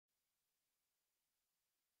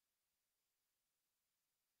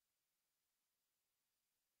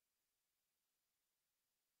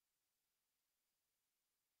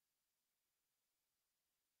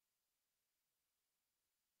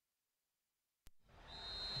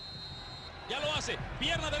pase,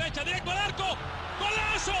 pierna derecha, directo al arco,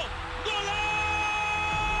 ¡golazo! ¡Golazo!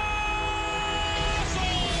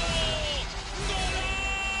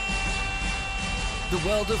 The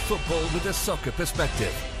world of football with a soccer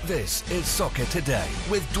perspective. This is Soccer Today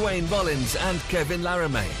with Duane Rollins and Kevin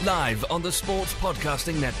Laramee, live on the Sports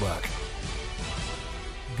Podcasting Network.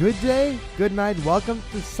 Good day, good night. Welcome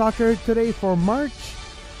to Soccer Today for March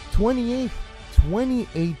 28th,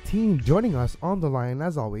 2018. Joining us on the line,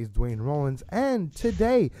 as always, Duane Rollins. And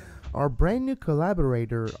today, our brand new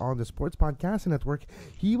collaborator on the Sports Podcasting Network.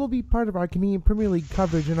 He will be part of our Canadian Premier League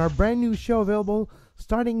coverage in our brand new show available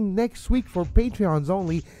starting next week for Patreons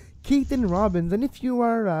only, Keaton Robbins. And if you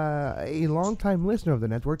are a longtime listener of the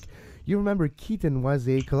network, you remember Keaton was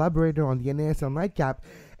a collaborator on the NASL Nightcap,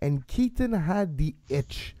 and Keaton had the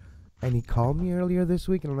itch. And he called me earlier this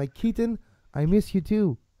week, and I'm like, Keaton, I miss you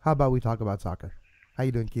too. How about we talk about soccer? How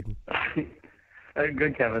you doing, Keaton?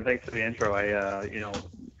 Good, Kevin. Thanks for the intro.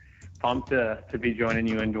 Pumped to be joining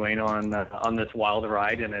you and Duane on this wild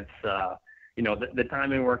ride, and it's the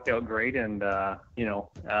timing worked out great, and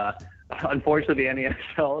unfortunately the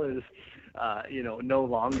NASL is no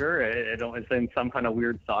longer. It's in some kind of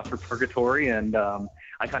weird soccer purgatory, and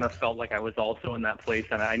I kind of felt like I was also in that place,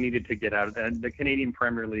 and I needed to get out of it. The Canadian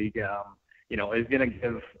Premier League, is going to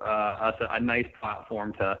give us a nice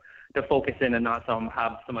platform to focus in and not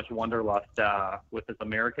have so much wanderlust with this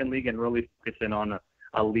American league, and really focus in on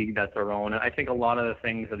a league that's our own. And I think a lot of the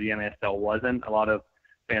things that the NASL wasn't. A lot of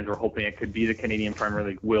fans were hoping it could be. The Canadian Premier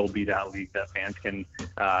League will be that league that fans can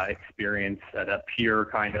experience that pure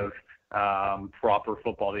kind of proper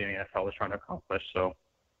football the NASL was trying to accomplish. So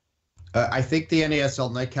I think the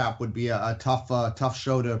NASL Nightcap would be a tough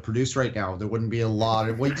show to produce right now. There wouldn't be a lot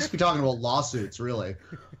of, we'd just be talking about lawsuits, really.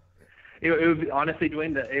 It would honestly,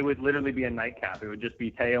 Duane, it would literally be a nightcap. It would just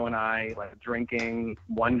be Teo and I drinking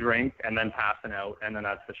one drink and then passing out, and then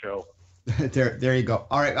that's the show. There you go.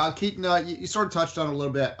 All right, Keaton, you sort of touched on it a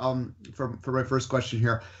little bit for my first question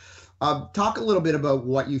here. Talk a little bit about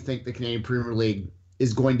what you think the Canadian Premier League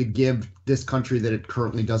is going to give this country that it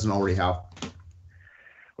currently doesn't already have.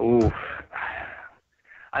 Ooh,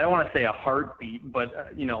 I don't want to say a heartbeat,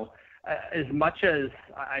 but as much as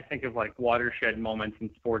I think of watershed moments in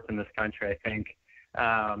sports in this country, I think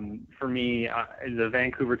for me, the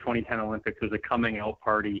Vancouver 2010 Olympics was a coming out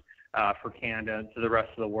party for Canada to the rest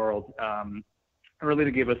of the world, really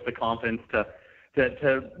to give us the confidence to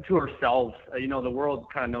ourselves. The world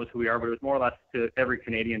kind of knows who we are, but it was more or less to every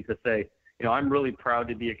Canadian to say, I'm really proud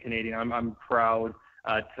to be a Canadian. I'm proud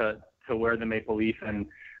to wear the maple leaf. And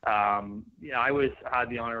I had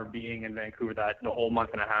the honor of being in Vancouver the whole month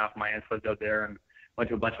and a half. My aunt lived out there and went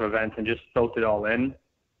to a bunch of events and just soaked it all in.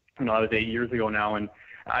 That was 8 years ago now, and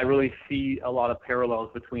I really see a lot of parallels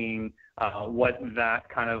between what that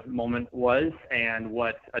kind of moment was and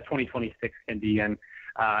what 2026 can be. And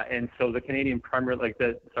so the Canadian Premier,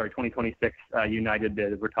 2026 United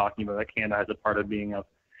that we're talking about, that Canada has a part of being of.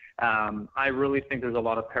 I really think there's a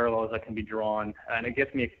lot of parallels that can be drawn, and it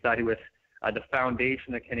gets me excited with the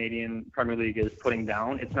foundation the Canadian Premier League is putting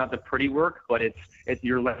down. It's not the pretty work, but it's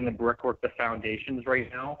you're letting the brickwork, the foundations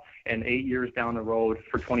right now, and 8 years down the road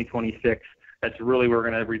for 2026, that's really where we're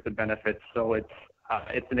going to reap the benefits. So it's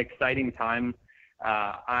an exciting time.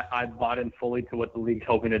 I bought in fully to what the league's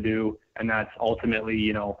hoping to do, and that's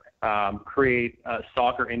ultimately, create a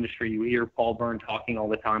soccer industry. We hear Paul Byrne talking all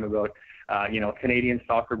the time about, Canadian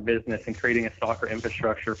soccer business and creating a soccer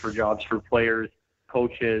infrastructure for jobs for players,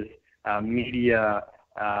 coaches, media,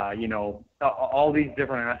 all these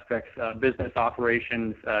different aspects, business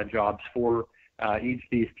operations, jobs for each of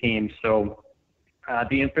these teams. So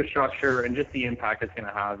the infrastructure and just the impact it's going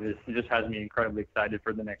to have just has me incredibly excited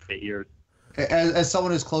for the next 8 years. As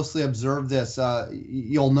someone who's closely observed this,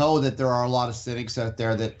 you'll know that there are a lot of cynics out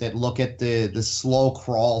there that look at the slow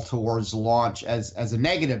crawl towards launch as a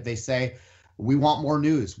negative. They say, we want more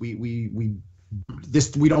news. We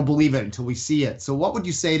don't believe it until we see it. So what would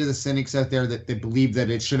you say to the cynics out there that believe that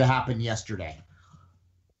it should have happened yesterday?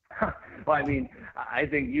 Well, I mean, I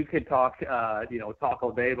think you could talk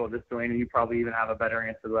all day about this, Duane, and you probably even have a better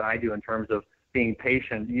answer than I do in terms of being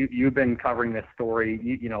patient. You've been covering this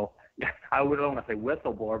story, I don't want to say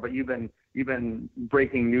whistleblower, but you've been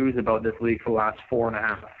breaking news about this league for the last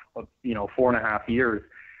 4.5 years.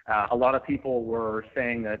 A lot of people were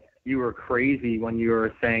saying that you were crazy when you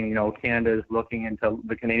were saying, Canada is looking into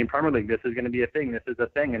the Canadian Premier League. This is going to be a thing. This is a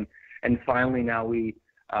thing. And finally now we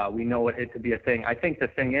know it to be a thing. I think the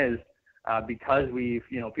thing is, because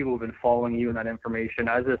people have been following you and that information,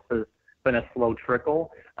 as this has been a slow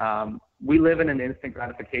trickle, we live in an instant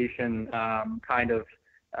gratification kind of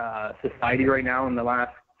society right now. In the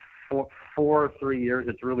last 4 or 3 years,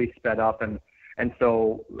 it's really sped up, and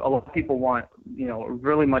so a lot of people want,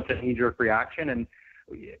 really much a knee-jerk reaction. And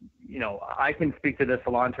I can speak to this a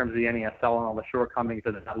lot in terms of the NASL and all the shortcomings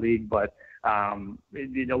of that league, but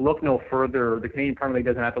look no further. The Canadian Premier League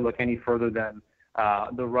doesn't have to look any further than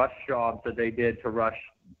the rush jobs that they did to rush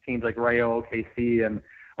teams like Rayo, OKC, and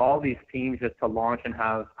all these teams just to launch and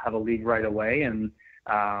have a league right away. And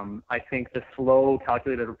I think the slow,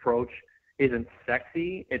 calculated approach isn't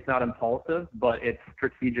sexy. It's not impulsive, but it's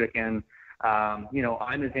strategic. And I'm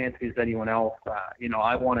as antsy as anyone else.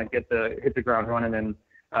 I want to hit the ground running, and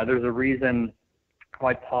there's a reason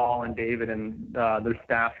why Paul and David and their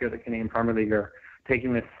staff here at the Canadian Premier League are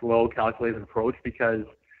taking this slow, calculated approach, because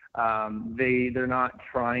they're not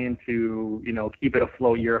trying to keep it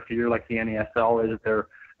afloat year after year like the NASL is.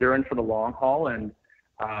 They're in for the long haul, and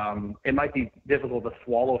it might be difficult to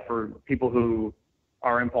swallow for people who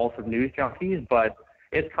are impulsive news junkies, but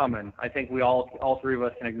it's coming. I think we all three of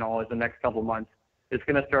us can acknowledge the next couple of months it's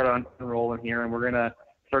going to start unrolling here, and we're going to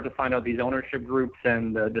start to find out these ownership groups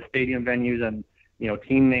and the stadium venues and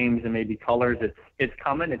team names and maybe colors. It's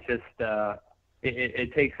coming. It's just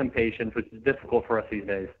it takes some patience, which is difficult for us these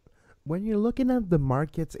days. When you're looking at the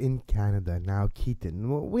markets in Canada now,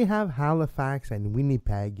 Keaton, we have Halifax and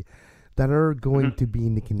Winnipeg that are going to be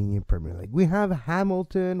in the Canadian Premier League. We have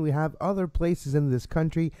Hamilton. We have other places in this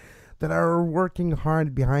country that are working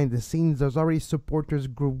hard behind the scenes. There's already supporters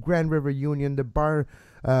group, Grand River Union, the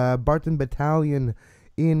Barton Battalion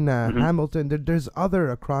in Hamilton. There's other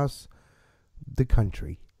across the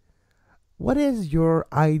country. What is your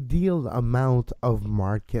ideal amount of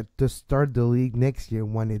market to start the league next year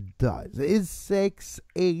when it does? Is 6,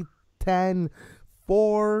 8, 10,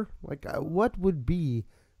 4? What would be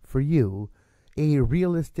for you a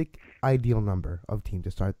realistic ideal number of team to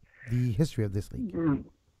start the history of this league?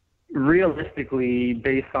 Realistically,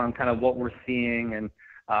 based on kind of what we're seeing and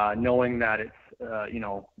knowing that it's,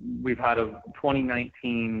 we've had a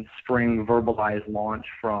 2019 spring verbalized launch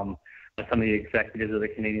from some of the executives of the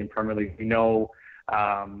Canadian Premier League. We know,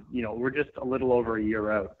 we're just a little over a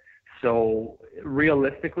year out. So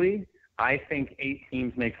realistically, I think 8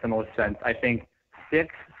 teams makes the most sense. I think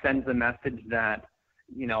 6 sends the message that,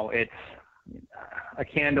 it's a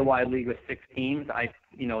Canada-wide league with 6 teams.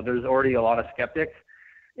 There's already a lot of skeptics.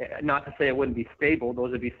 Not to say it wouldn't be stable.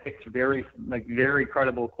 Those would be 6 very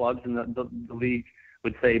credible clubs, and the league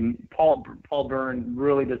would say Paul Byrne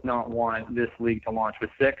really does not want this league to launch with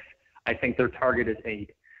 6. I think their target is 8.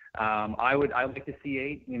 I'd like to see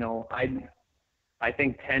 8. I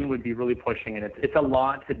think 10 would be really pushing it. It's a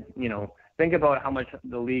lot to think about how much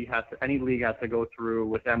any league has to go through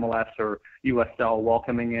with MLS or USL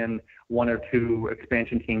welcoming in 1 or 2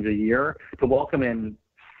 expansion teams a year. To welcome in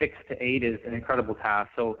 6 to 8 is an incredible task.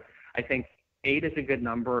 So I think 8 is a good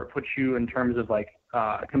number. It puts you in terms of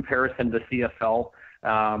comparison to CFL.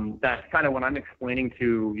 That's kind of when I'm explaining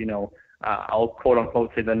to, I'll quote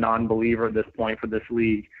unquote say the non-believer at this point for this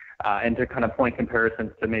league, and to kind of point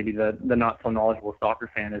comparisons to maybe the not so knowledgeable soccer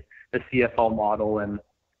fan is the CFL model, and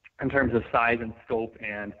in terms of size and scope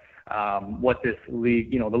and what this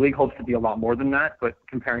league, the league hopes to be a lot more than that, but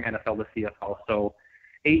comparing NFL to CFL. So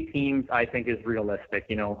 8 teams, I think, is realistic.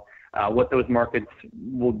 What those markets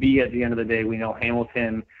will be at the end of the day, we know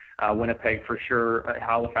Hamilton, Winnipeg for sure.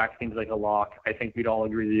 Halifax seems like a lock. I think we'd all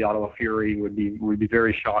agree the Ottawa Fury would be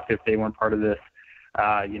very shocked if they weren't part of this.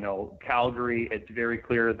 Calgary, it's very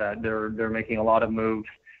clear that they're making a lot of moves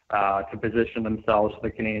to position themselves for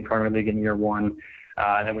the Canadian Premier League in year 1.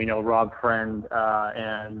 And then we know Rob Friend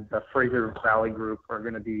and the Fraser Valley Group are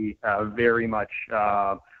going to be very much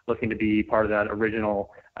looking to be part of that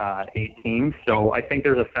original 8 teams. So I think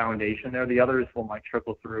there's a foundation there. The others might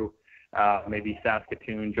trickle through, maybe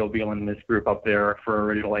Saskatoon, Joe Beal and this group up there for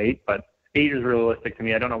original 8. But 8 is realistic to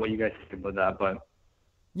me. I don't know what you guys think about that, but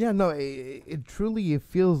yeah, no, it truly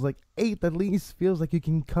feels like 8 at least feels like you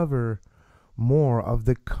can cover more of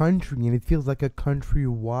the country, and it feels like a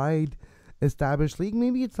countrywide established league.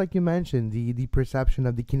 Maybe it's like you mentioned, the perception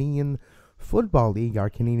of the Canadian Football League, our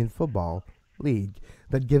Canadian Football League,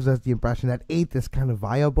 that gives us the impression that 8 is kind of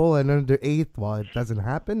viable, and under 8, well, it doesn't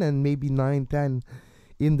happen, and maybe 9, 10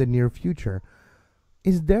 in the near future.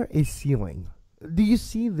 Is there a ceiling? Do you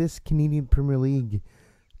see this Canadian Premier League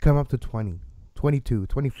come up to 20, 22,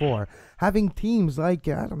 24, having teams like,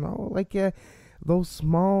 those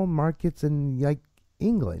small markets in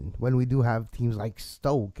England, when we do have teams like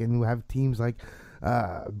Stoke and we have teams like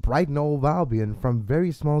Brighton Hove Albion from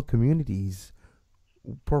very small communities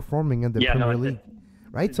performing in the Premier League,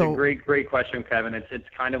 right? It's a great question, Kevin. It's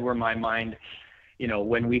kind of where my mind,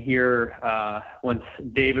 when we hear once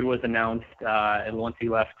David was announced and once he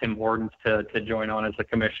left Tim Hortons to join on as the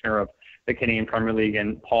commissioner of the Canadian Premier League,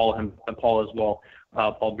 and Paul as well,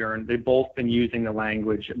 Paul Bjorn, they've both been using the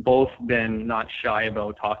language, both been not shy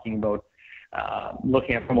about talking about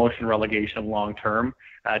looking at promotion relegation long term.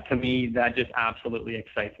 To me, that just absolutely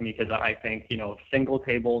excites me, because I think, single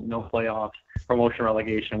table, no playoffs, promotion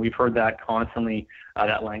relegation, we've heard that constantly,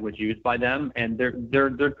 that language used by them, and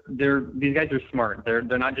these guys are smart. They're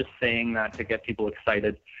not just saying that to get people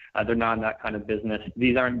excited. They're not in that kind of business.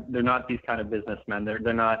 They're not these kind of businessmen.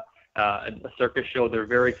 They're not a circus show. They're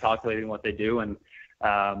very calculating what they do, and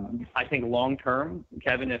I think long term,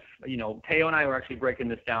 Kevin, if Teo and I were actually breaking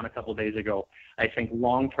this down a couple of days ago, I think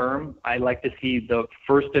long term, I like to see the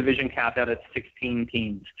first division capped out at 16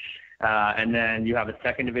 teams, and then you have a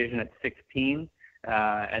second division at 16,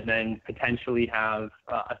 and then potentially have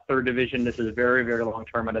a third division. This is very, very long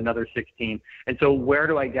term at another 16. And so where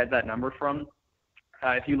do I get that number from?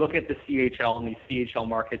 If you look at the CHL and these CHL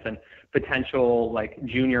markets and potential like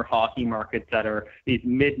junior hockey markets that are these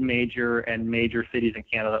mid-major and major cities in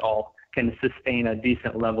Canada that all can sustain a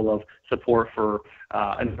decent level of support for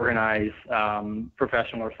an organized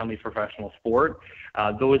professional or semi-professional sport,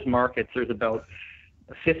 those markets, there's about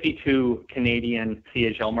 52 Canadian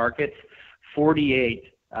CHL markets.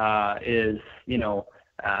 48 is,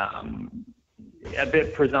 a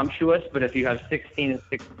bit presumptuous, but if you have 16 and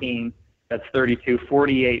 16, that's 32.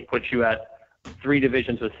 48 puts you at 3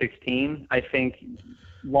 divisions with 16. I think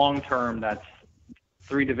long term, that's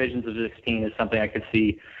 3 divisions of 16 is something I could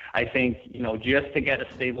see. I think, just to get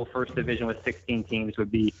a stable first division with 16 teams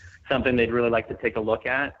would be something they'd really like to take a look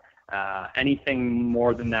at. Anything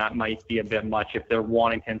more than that might be a bit much if they're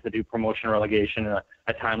wanting to do promotion relegation in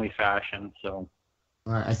a timely fashion. So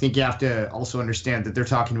I think you have to also understand that they're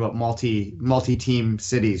talking about multi-team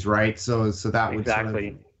cities, right? So that would exactly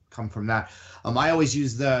sort of come from that. I always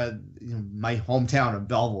use my hometown of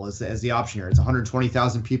Belleville as the option here. It's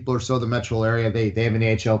 120,000 people or so, the metro area. They have an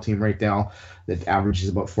AHL team right now that averages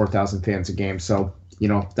about 4,000 fans a game. So,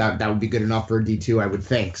 that would be good enough for a D2, I would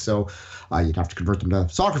think. So you'd have to convert them to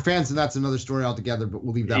soccer fans, and that's another story altogether, but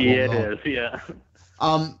we'll leave that one alone. It is, yeah.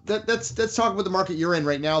 Let's talk about the market you're in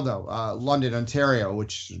right now, though. London, Ontario,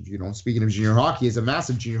 which, speaking of junior hockey, is a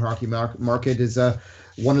massive junior hockey market, is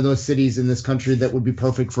one of those cities in this country that would be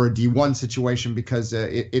perfect for a D1 situation, because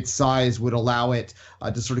its size would allow it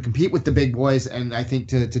to sort of compete with the big boys, and I think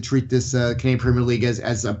to treat this Canadian Premier League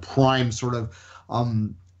as a prime sort of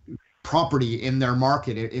property in their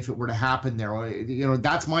market if it were to happen there.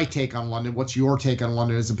 That's my take on London. What's your take on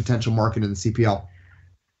London as a potential market in the CPL?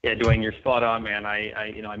 Yeah, Duane, you're spot on, man.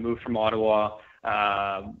 I moved from Ottawa.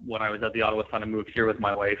 When I was at the Ottawa Sun, I moved here with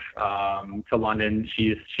my wife to London.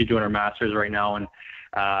 She's doing her master's right now, and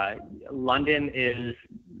London is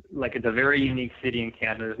it's a very unique city in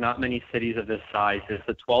Canada. There's not many cities of this size. It's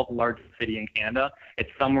the 12th largest city in Canada. It's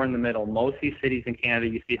somewhere in the middle. Most of these cities in Canada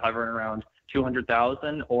you see hovering around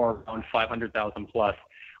 200,000 or around 500,000 plus.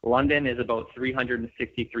 London is about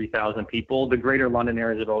 363,000 people. The greater London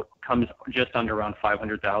area comes just under around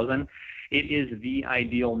 500,000. It is the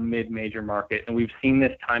ideal mid-major market, and we've seen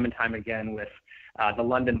this time and time again with the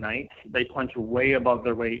London Knights. They punch way above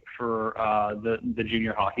their weight for the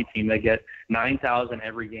junior hockey team. They get 9,000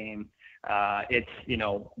 every game. It's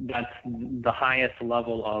that's the highest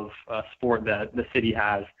level of sport that the city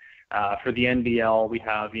has. For the NBL, we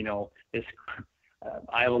have this.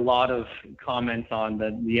 I have a lot of comments on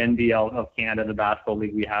the NBL of Canada, the basketball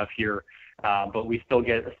league we have here, but we still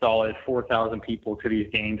get a solid 4,000 people to these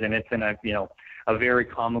games, and it's in a very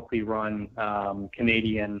comically run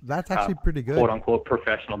Canadian. That's actually pretty good. Quote unquote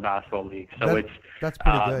professional basketball league. So that's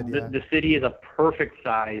pretty good. Yeah. The city is a perfect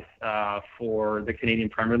size for the Canadian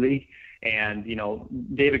Premier League. And,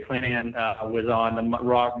 David Clinahan was on the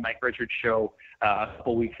Mike Richards show a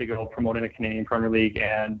couple weeks ago promoting the Canadian Premier League.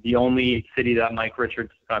 And the only city that Mike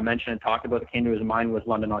Richards mentioned and talked about that came to his mind was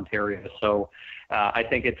London, Ontario. So I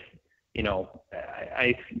think it's,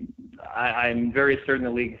 I'm very certain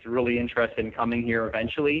the league's really interested in coming here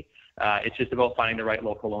eventually. It's just about finding the right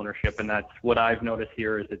local ownership. And that's what I've noticed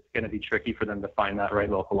here is it's going to be tricky for them to find that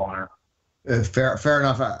right local owner. Fair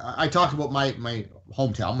enough. I talk about my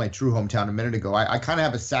hometown, my true hometown a minute ago. I kind of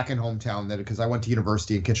have a second hometown that because I went to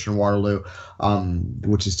university in Kitchener-Waterloo,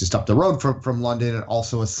 which is just up the road from London, and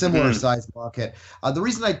also a similar sized market. The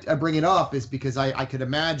reason I bring it up is because I could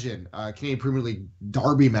imagine a Canadian Premier League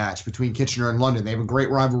derby match between Kitchener and London. They have a great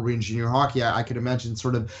rivalry in junior hockey. I could imagine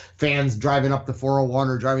sort of fans driving up the 401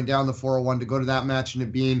 or driving down the 401 to go to that match and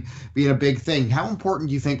it being a big thing. How important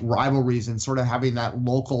do you think rivalries and sort of having that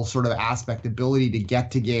local sort of aspect, ability to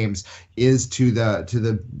get to games, is to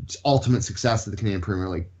the ultimate success of the Canadian Premier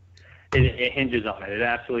League? It hinges on it. It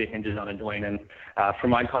absolutely hinges on it, Duane. And from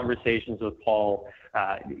my conversations with Paul,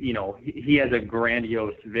 he has a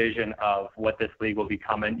grandiose vision of what this league will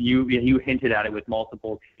become. And you hinted at it with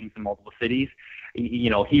multiple teams in multiple cities.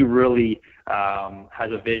 He really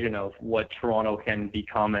has a vision of what Toronto can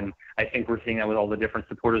become. And I think we're seeing that with all the different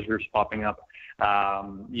supporters groups popping up.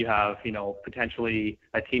 You have, potentially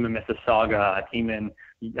a team in Mississauga, a team in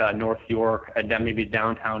North York, and then maybe a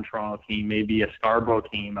downtown Toronto team, maybe a Scarborough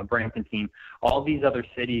team, a Brampton team. All these other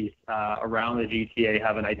cities around the GTA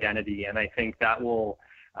have an identity, and I think that will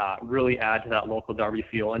really add to that local derby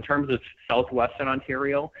feel. In terms of southwestern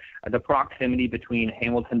Ontario, the proximity between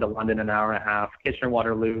Hamilton to London, an hour and a half,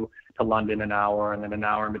 Kitchener-Waterloo to London, an hour, and then an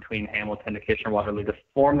hour in between Hamilton to Kitchener-Waterloo, to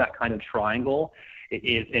form that kind of triangle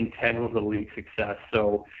is integral to the league's success.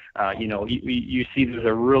 So, you see there's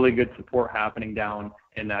a really good support happening down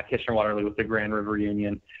in Kitchener-Waterloo with the Grand River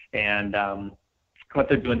Union, and what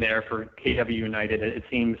they're doing there for KW United. It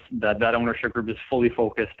seems that ownership group is fully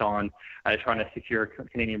focused on trying to secure a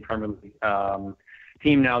Canadian Premier League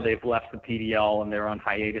team now. They've left the PDL and they're on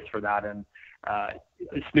hiatus for that. And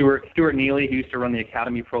Stuart Neely, who used to run the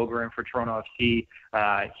academy program for Toronto FC,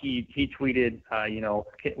 he tweeted,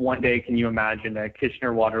 one day, can you imagine a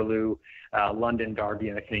Kitchener-Waterloo London derby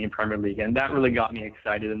in the Canadian Premier League? And that really got me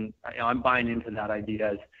excited. And I'm buying into that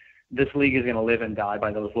idea, as this league is going to live and die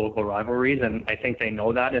by those local rivalries. And I think they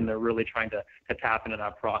know that, and they're really trying to tap into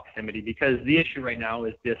that proximity, because the issue right now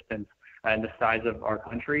is distance and the size of our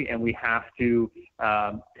country. And we have to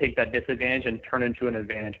take that disadvantage and turn it into an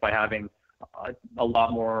advantage by having a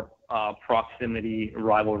lot more proximity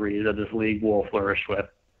rivalries that this league will flourish with.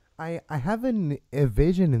 I have a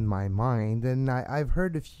vision in my mind, and I've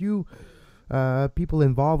heard a few people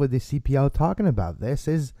involved with the CPL talking about this,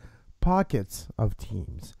 is pockets of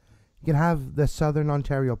teams. You can have the Southern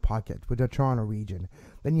Ontario pocket with the Toronto region.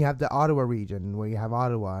 Then you have the Ottawa region where you have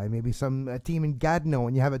Ottawa, and maybe some team in Gatineau,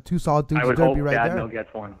 and you have a two solid dudes derby right there. I would hope Gatineau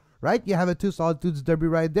gets one. Right? You have a two solid dudes derby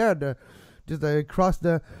right there. Just across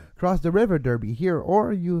the river derby here,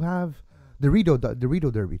 or you have the Rideau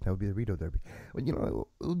derby. That would be the Rideau derby. But,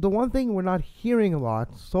 the one thing we're not hearing a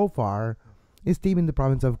lot so far is team in the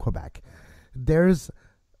province of Quebec. There's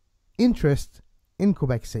interest in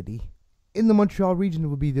Quebec City. In the Montreal region, it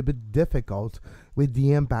would be a bit difficult with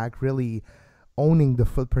the Impact really owning the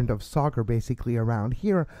footprint of soccer basically around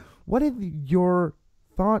here. What is your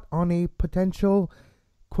thought on a potential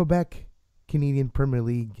Quebec Canadian Premier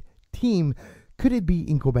League team? Could it be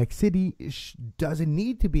in Quebec City? Does it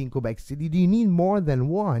need to be in Quebec City? Do you need more than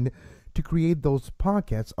one to create those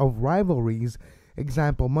pockets of rivalries?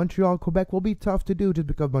 Example, Montreal, Quebec will be tough to do just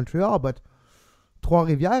because of Montreal, but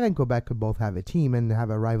Trois-Rivières and Quebec could both have a team and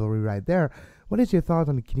have a rivalry right there. What is your thought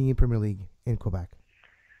on the Canadian Premier League in Quebec?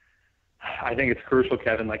 I think it's crucial,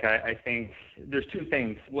 Kevin. I think there's two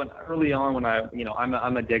things. Early on, when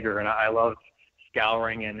I'm a digger, and I love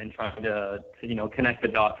scouring and trying to connect the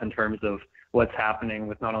dots in terms of what's happening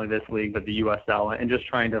with not only this league but the USL, and just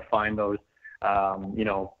trying to find those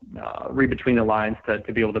read between the lines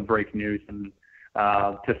to be able to break news and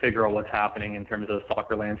to figure out what's happening in terms of the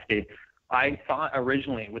soccer landscape. I thought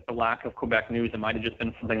originally, with the lack of Quebec news, it might have just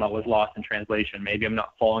been something that was lost in translation. Maybe I'm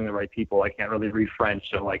not following the right people. I can't really read French.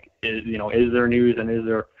 So, is there news and is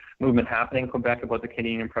there movement happening in Quebec about the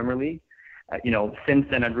Canadian Premier League? Since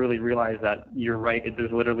then, I've really realized that you're right.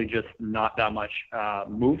 There's literally just not that much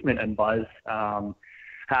movement and buzz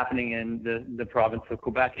happening in the province of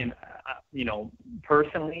Quebec. And,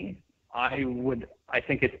 personally, I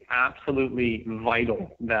think it's absolutely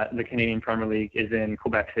vital that the Canadian Premier League is in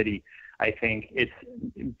Quebec City. I think it's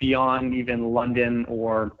beyond even London,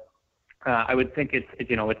 or I would think it's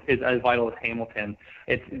as vital as Hamilton.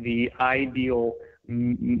 It's the ideal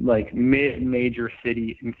mid-major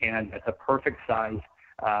city in Canada. It's a perfect size.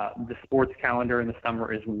 The sports calendar in the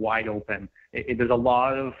summer is wide open. There's a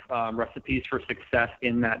lot of recipes for success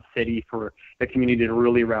in that city for the community to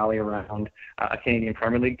really rally around a Canadian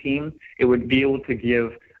Premier League team. It would be able to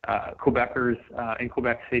give Quebecers in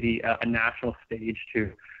Quebec City a national stage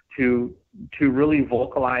to really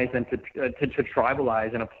vocalize and to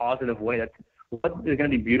tribalize in a positive way. That's what is going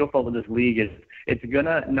to be beautiful with this league is it's going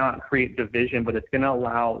to not create division, but it's going to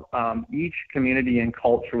allow each community and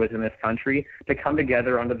culture within this country to come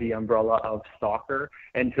together under the umbrella of soccer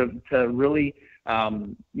and to really,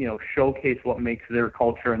 showcase what makes their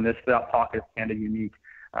culture and that pocket of Canada unique.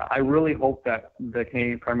 I really hope that the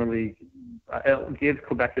Canadian Premier League gives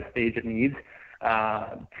Quebec the stage it needs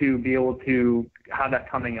to be able to have that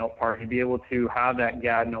coming out party, be able to have that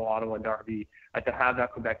Gatineau-Ottawa derby, to have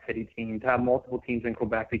that Quebec City team, to have multiple teams in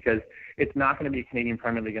Quebec, because it's not going to be a Canadian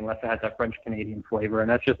Premier League unless it has that French-Canadian flavor, and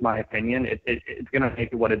that's just my opinion. It's going to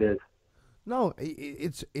make it what it is. No,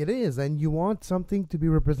 it is, and you want something to be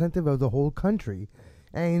representative of the whole country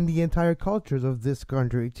and the entire cultures of this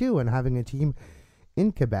country too, and having a team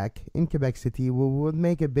in Quebec City would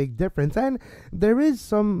make a big difference. And there is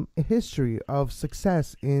some history of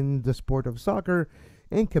success in the sport of soccer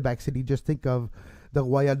in Quebec City. Just think of the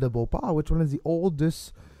Royal de Beauport, which one is the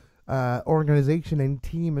oldest organization and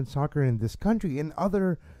team in soccer in this country, and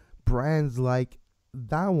other brands like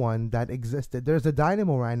that one that existed. There's a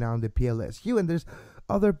Dynamo right now in the PLSU, and there's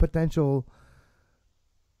other potential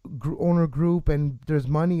owner group, and there's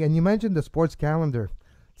money. And you mentioned the sports calendar.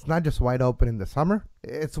 It's not just wide open in the summer.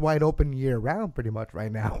 It's wide open year-round pretty much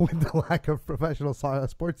right now with the lack of professional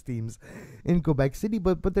sports teams in Quebec City.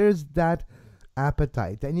 But there's that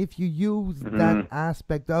appetite. And if you use that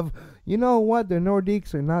aspect of, you know what, the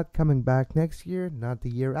Nordiques are not coming back next year, not the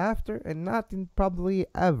year after, and not in probably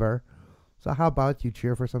ever. So how about you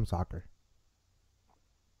cheer for some soccer?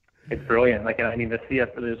 It's brilliant. The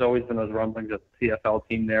CFL, there's always been those rumblings of the CFL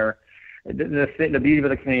team there. The beauty of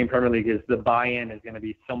the Canadian Premier League is the buy-in is going to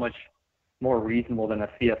be so much more reasonable than a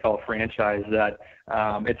CFL franchise, that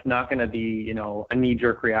it's not going to be, a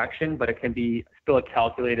knee-jerk reaction, but it can be still a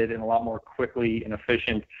calculated and a lot more quickly and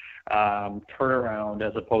efficient turnaround,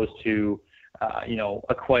 as opposed to,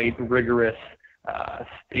 a quite rigorous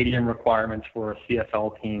stadium requirements for a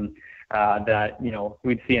CFL team that,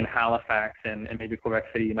 we'd see in Halifax and maybe Quebec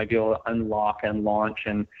City. You might be able to unlock and launch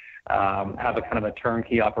and have a kind of a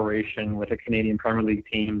turnkey operation with a Canadian Premier League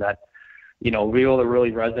team that, be able to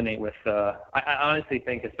really resonate with. I honestly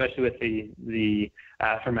think, especially with the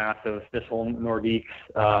aftermath of this whole Nordiques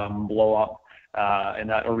blow up and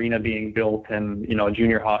that arena being built, and a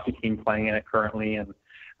junior hockey team playing in it currently, and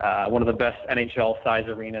one of the best NHL size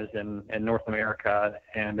arenas in North America,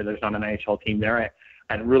 and there's not an NHL team there.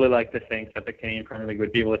 I'd really like to think that the Canadian Premier League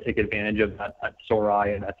would be able to take advantage of that sore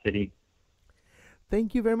eye in that city.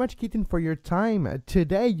 Thank you very much, Keaton, for your time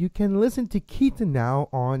today. You can listen to Keaton now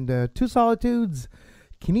on the Two Solitudes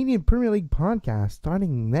Canadian Premier League podcast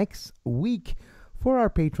starting next week for our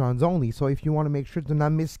patrons only. So if you want to make sure to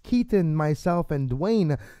not miss Keaton, myself, and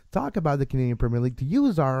Duane talk about the Canadian Premier League, to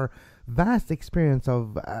use our vast experience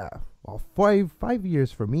of 5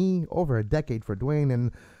 years for me, over a decade for Duane,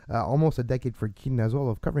 and almost a decade for Keaton as well,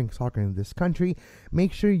 of covering soccer in this country,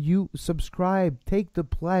 make sure you subscribe, take the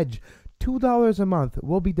pledge. $2 a month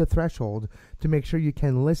will be the threshold to make sure you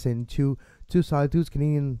can listen to Two Solitudes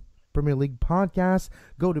Canadian Premier League podcast.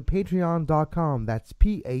 Go to patreon.com. That's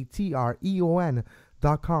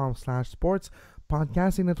patreon.com/sports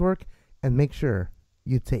podcasting network, and make sure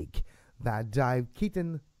you take that dive.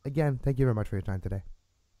 Keaton, again, thank you very much for your time today.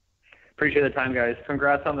 Appreciate the time, guys.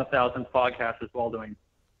 Congrats on the 1,000th podcast as well, Duane.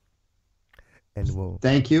 And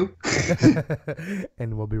thank you.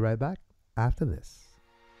 And we'll be right back after this.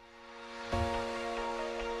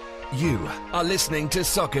 You are listening to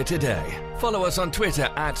Soccer Today. Follow us on Twitter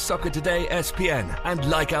at SoccerTodaySPN and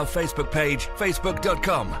like our Facebook page,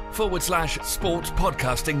 facebook.com/Sports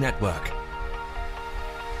Podcasting Network.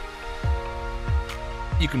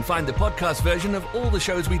 You can find the podcast version of all the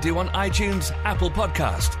shows we do on iTunes, Apple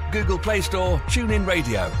Podcast, Google Play Store, TuneIn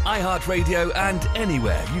Radio, iHeartRadio, and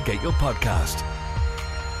anywhere you get your podcast.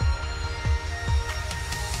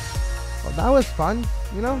 Well, that was fun.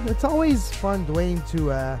 It's always fun, Duane,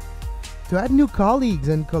 to add new colleagues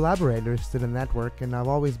and collaborators to the network, and I've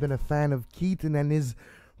always been a fan of Keaton and his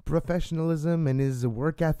professionalism and his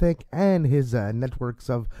work ethic and his networks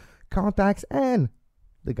of contacts, and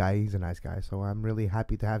the guy, he's a nice guy, so I'm really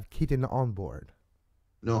happy to have Keaton on board.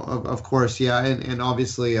 No, of course, yeah, and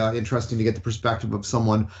obviously interesting to get the perspective of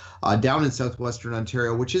someone down in southwestern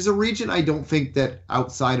Ontario, which is a region I don't think that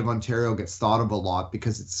outside of Ontario gets thought of a lot,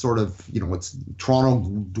 because it's sort of, it's Toronto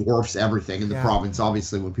dwarfs everything in the province.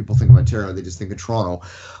 Obviously, when people think of Ontario, they just think of Toronto,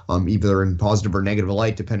 either in positive or negative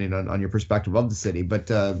light, depending on your perspective of the city. But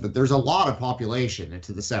there's a lot of population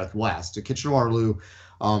to the southwest. Kitchener-Waterloo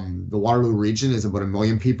The Waterloo region is about 1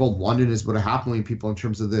 million people. London is about 500,000 people in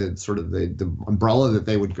terms of the sort of the umbrella that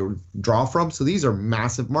they would go draw from. So these are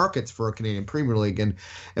massive markets for a Canadian Premier League, and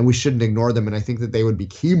we shouldn't ignore them. And I think that they would be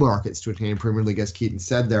key markets to a Canadian Premier League, as Keaton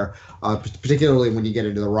said there, particularly when you get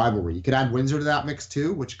into the rivalry. You could add Windsor to that mix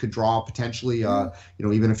too, which could draw potentially,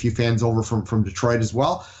 even a few fans over from Detroit as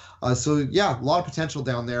well. So yeah, a lot of potential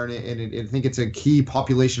down there, and I think it's a key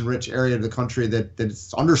population-rich area of the country that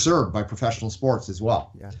is underserved by professional sports as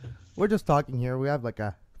well. Yeah, we're just talking here. We have like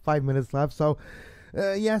 5 minutes left, so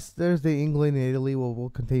yes, there's the England and Italy.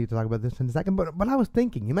 We'll continue to talk about this in a second. But I was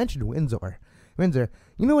thinking, you mentioned Windsor.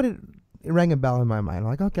 You know what? It rang a bell in my mind.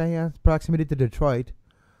 I'm like, okay, yeah, it's proximity to Detroit.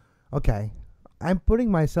 Okay, I'm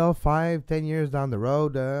putting myself 5-10 years down the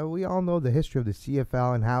road. We all know the history of the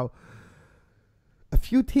CFL and how a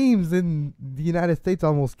few teams in the United States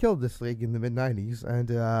almost killed this league in the mid-90s, and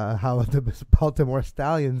how the Baltimore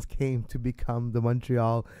Stallions came to become the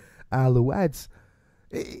Montreal Alouettes.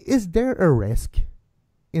 Is there a risk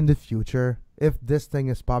in the future, if this thing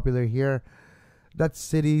is popular here, that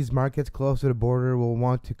cities, markets close to the border will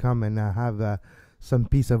want to come and have some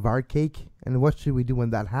piece of our cake? And what should we do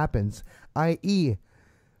when that happens? I.e.,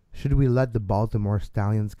 should we let the Baltimore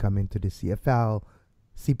Stallions come into the CPL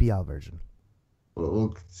version?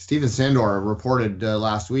 Well, Steven Sandor reported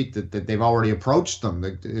last week that they've already approached them.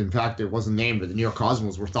 In fact, it wasn't named, but the New York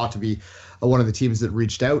Cosmos were thought to be one of the teams that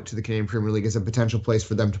reached out to the Canadian Premier League as a potential place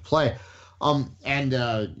for them to play.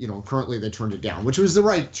 Currently they turned it down, which was the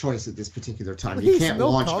right choice at this particular time. You can't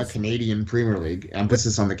launch a Canadian Premier League,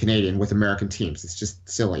 emphasis on the Canadian, with American teams. It's just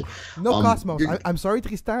silly. No Cosmos. I'm sorry,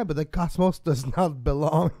 Tristan, but the Cosmos does not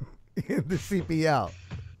belong in the CPL.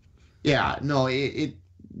 Yeah, no,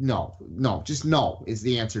 just no is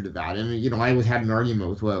the answer to that. And I had an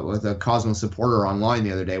argument with a Cosmos supporter online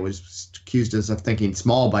the other day, was accused us of thinking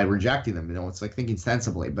small by rejecting them. It's like thinking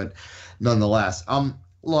sensibly, but nonetheless,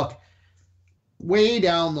 look, way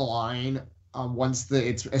down the line, once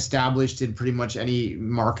it's established in pretty much any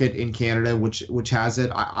market in Canada which has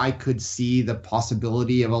it, I could see the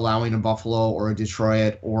possibility of allowing a Buffalo or a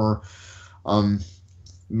Detroit or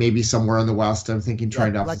maybe somewhere in the West. I'm thinking,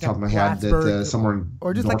 trying off the top of my head, that somewhere in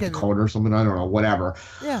North Dakota or something. I don't know, whatever.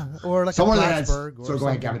 Yeah, or like somewhere a Plattsburgh. So go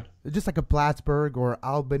ahead, Gavin. Just like a Plattsburgh or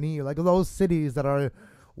Albany, like those cities that are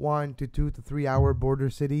 1 to 2 to 3 hour border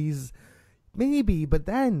cities. Maybe, but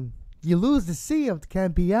then you lose the C of the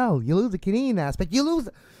CanPL. You lose the Canadian aspect. You lose...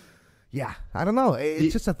 Yeah, I don't know.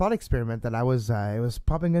 It's just a thought experiment that it was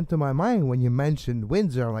popping into my mind when you mentioned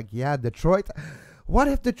Windsor. I'm like, yeah, Detroit... What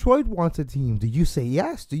if Detroit wants a team? Do you say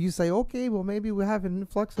yes? Do you say, okay, well, maybe we have an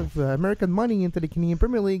influx of American money into the Canadian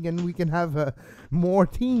Premier League and we can have more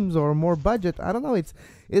teams or more budget? I don't know. It's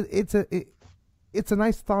a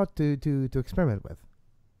nice thought to experiment with.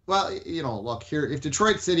 Well, look here. If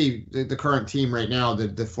Detroit City, the current team right now,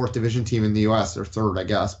 the fourth division team in the U.S., or third, I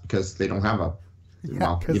guess, because they don't have a.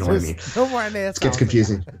 Yeah, you know what I mean. No more NASL. It gets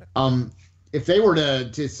confusing. If they were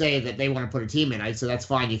to say that they want to put a team in, I'd say that's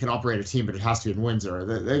fine. You can operate a team, but it has to be in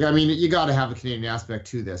Windsor. You got to have a Canadian aspect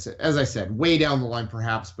to this. As I said, way down the line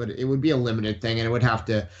perhaps, but it would be a limited thing, and it would have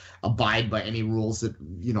to abide by any rules that,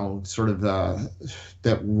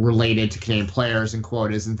 that related to Canadian players and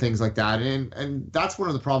quotas and things like that. And that's one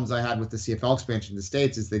of the problems I had with the CFL expansion to the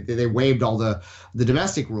States, is they waived all the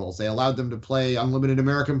domestic rules. They allowed them to play unlimited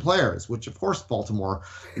American players, which of course Baltimore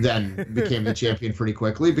then became the champion pretty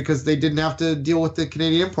quickly, because they didn't have to deal with the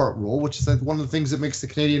Canadian import rule, which is one of the things that makes the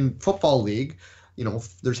Canadian Football League,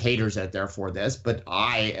 there's haters out there for this, but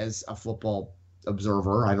I, as a football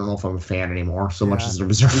observer, I don't know if I'm a fan anymore so much as an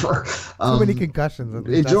observer. So many concussions.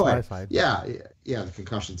 Enjoy. Yeah, the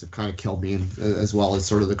concussions have kind of killed me, as well as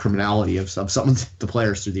sort of the criminality of some of the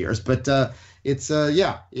players through the years. But that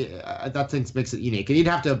thing makes it unique, and you'd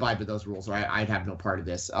have to abide by those rules, or I'd have no part of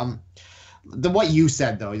this. What you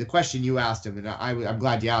said, though, the question you asked him, and I'm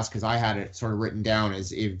glad you asked, because I had it sort of written down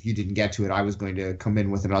as, if you didn't get to it, I was going to come in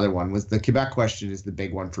with another one, was the Quebec question is the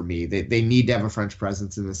big one for me. They need to have a French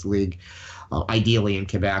presence in this league, ideally in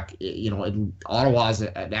Quebec. Ottawa is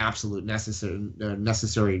an absolute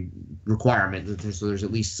necessary requirement, so there's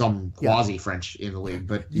at least some quasi-French in the league.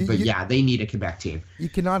 But they need a Quebec team. You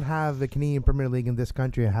cannot have the Canadian Premier League in this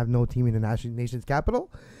country and have no team in the nation's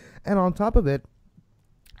capital. And on top of it,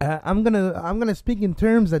 I'm gonna speak in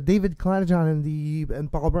terms that David Clanajan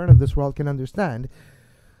and Paul Byrne of this world can understand.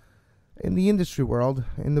 In the industry world,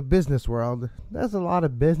 in the business world, there's a lot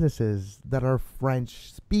of businesses that are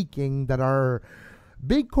French speaking, that are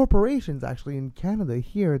big corporations actually in Canada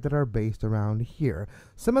here, that are based around here.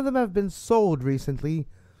 Some of them have been sold recently,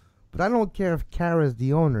 but I don't care if Cara is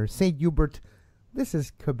the owner. St. Hubert, this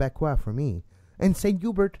is Quebecois for me. And St.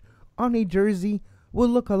 Hubert on a jersey will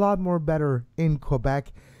look a lot more better in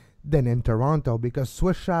Quebec than in Toronto, because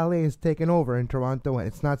Swiss Chalet is taken over in Toronto and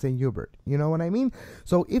it's not St. Hubert. You know what I mean?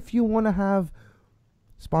 So if you want to have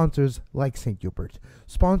sponsors like St. Hubert,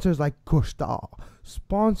 sponsors like Couche-Tard,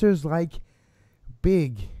 sponsors like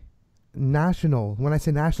big national, when I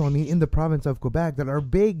say national, I mean in the province of Quebec, that are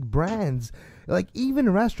big brands, like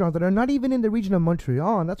even restaurants that are not even in the region of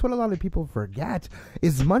Montreal. And that's what a lot of people forget,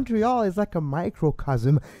 is Montreal is like a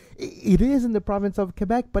microcosm. It is in the province of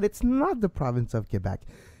Quebec, but it's not the province of Quebec.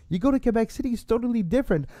 You go to Quebec City, it's totally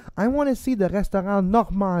different. I want to see the Restaurant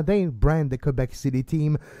Normandin brand the Quebec City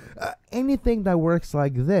team. Anything that works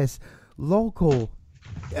like this, local.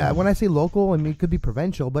 When I say local, I mean it could be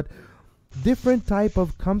provincial, but different type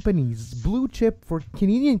of companies, blue chip for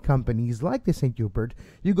Canadian companies like the St. Hubert.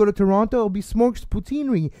 You go to Toronto, it'll be Smokes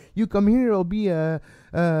Poutinerie. You come here, it'll be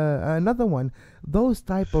another one. Those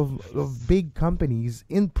type of big companies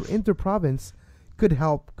in inter-province could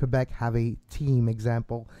help Quebec have a team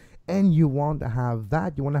example. And you want to have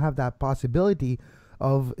that. You want to have that possibility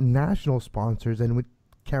of national sponsors. And with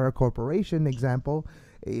Cara Corporation example,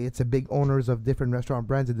 it's a big owners of different restaurant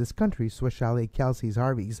brands in this country: Swiss Chalet, Kelsey's,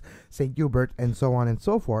 Harvey's, St. Hubert, and so on and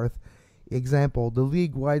so forth. Example, the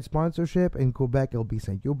league-wide sponsorship in Quebec, it'll be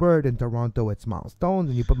St. Hubert. In Toronto, it's Milestones,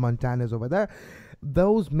 and you put Montana's over there.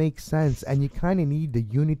 Those make sense, and you kind of need the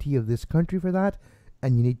unity of this country for that,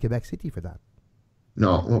 and you need Quebec City for that.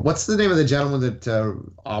 No, what's the name of the gentleman that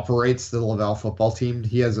operates the Laval football team?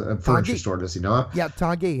 He has a furniture store, does he not? Yeah,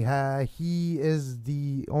 Tanguay. He is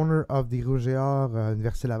the owner of the Rouge et Or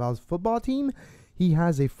Université Laval's football team. He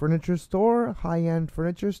has a furniture store, high-end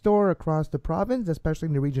furniture store across the province, especially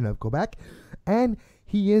in the region of Quebec. And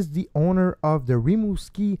he is the owner of the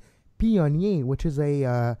Rimouski Pionniers, which is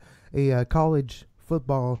a college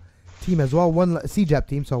football team as well, one CJEP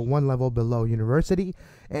team, so one level below university.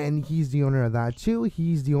 And he's the owner of that too.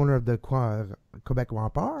 He's the owner of the Quebec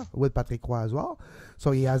Remparts with Patrick Roy as well.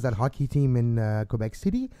 So he has that hockey team in Quebec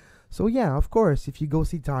City. So yeah, of course, if you go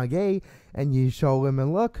see Tanguay and you show him,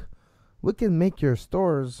 and look, we can make your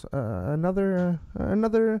stores another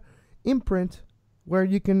imprint where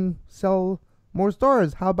you can sell more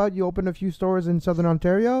stores. How about you open a few stores in Southern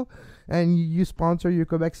Ontario and you sponsor your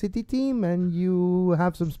Quebec City team and you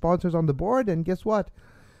have some sponsors on the board, and guess what?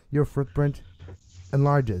 Your footprint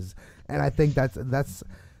enlarges. And I think that's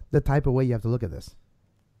the type of way you have to look at this.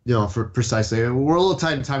 You know, for precisely. We're a little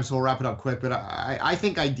tight in time, so we'll wrap it up quick. But I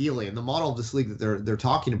think ideally, and the model of this league that they're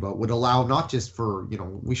talking about would allow not just for, you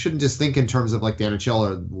know, we shouldn't just think in terms of like the NHL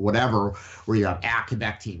or whatever, where you have a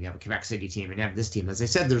Quebec team, you have a Quebec City team, and you have this team. As I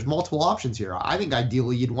said, there's multiple options here. I think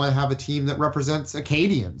ideally you'd want to have a team that represents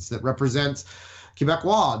Acadians, that represents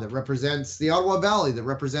Quebecois, that represents the Ottawa Valley, that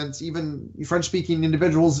represents even French-speaking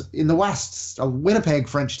individuals in the West, a Winnipeg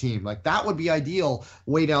French team. Like, that would be ideal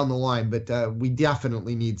way down the line, but we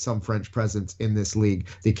definitely need some French presence in this league.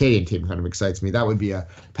 The Acadian team kind of excites me. That would be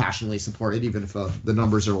passionately supported, even if the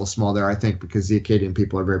numbers are a little small there, I think, because the Acadian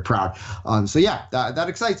people are very proud. So yeah, that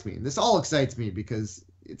excites me. This all excites me because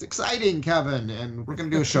it's exciting, Kevin, and we're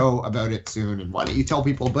going to do a show about it soon. And why don't you tell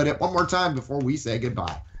people about it one more time before we say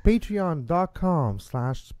goodbye?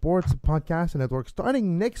 Patreon.com/sports podcast network.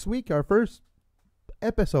 Starting next week, our first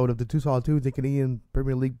episode of the Two Solitudes, the Canadian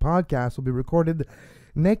Premier League podcast, will be recorded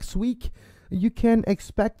next week. You can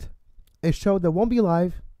expect a show that won't be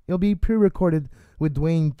live. It'll be pre-recorded with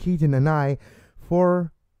Duane, Keaton, and I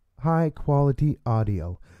for high-quality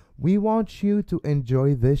audio. We want you to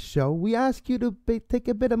enjoy this show. We ask you to take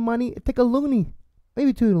a bit of money, take a loonie,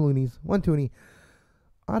 maybe two loonies, one toonie,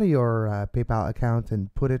 out of your PayPal account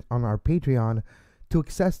and put it on our Patreon to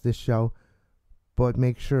access this show. But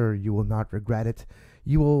make sure you will not regret it.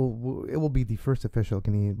 It will be the first official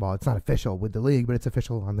Canadian, well, it's not official with the league, but it's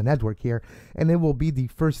official on the network here, and it will be the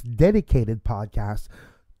first dedicated podcast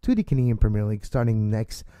to the Canadian Premier League starting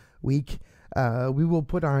next week. We will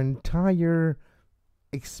put our entire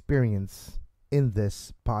experience in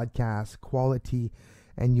this podcast, quality,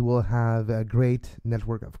 and you will have a great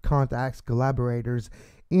network of contacts, collaborators,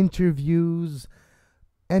 interviews.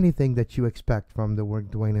 Anything that you expect from the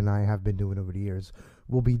work Duane and I have been doing over the years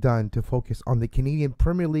will be done to focus on the Canadian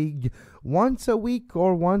Premier League once a week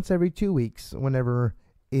or once every 2 weeks, whenever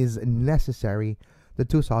is necessary. The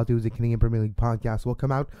Two Solitudes, the Canadian Premier League podcast, will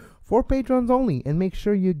come out for patrons only, and make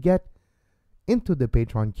sure you get into the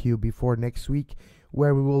Patreon queue before next week,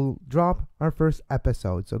 where we will drop our first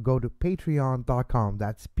episode. So go to patreon.com.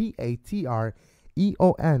 That's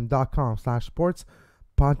patreon.com/sports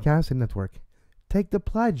podcast and network. Take the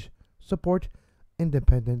pledge. Support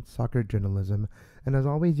independent soccer journalism. And as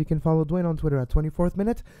always, you can follow Duane on Twitter at 24th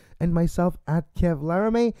Minute and myself at Kev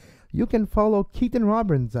Laramee. You can follow Keaton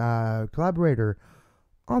Robbins, collaborator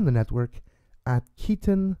on the network, at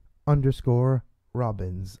Keaton_Robbins.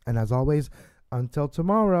 And as always, until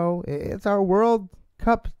tomorrow, it's our World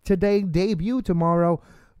Cup Today debut tomorrow.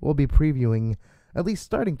 We'll be previewing, at least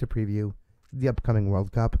starting to preview, the upcoming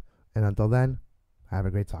World Cup. And until then, have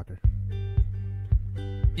a great soccer.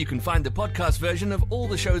 You can find the podcast version of all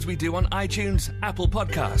the shows we do on iTunes, Apple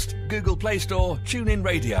Podcast, Google Play Store, TuneIn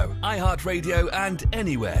Radio, iHeartRadio, and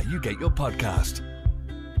anywhere you get your podcast.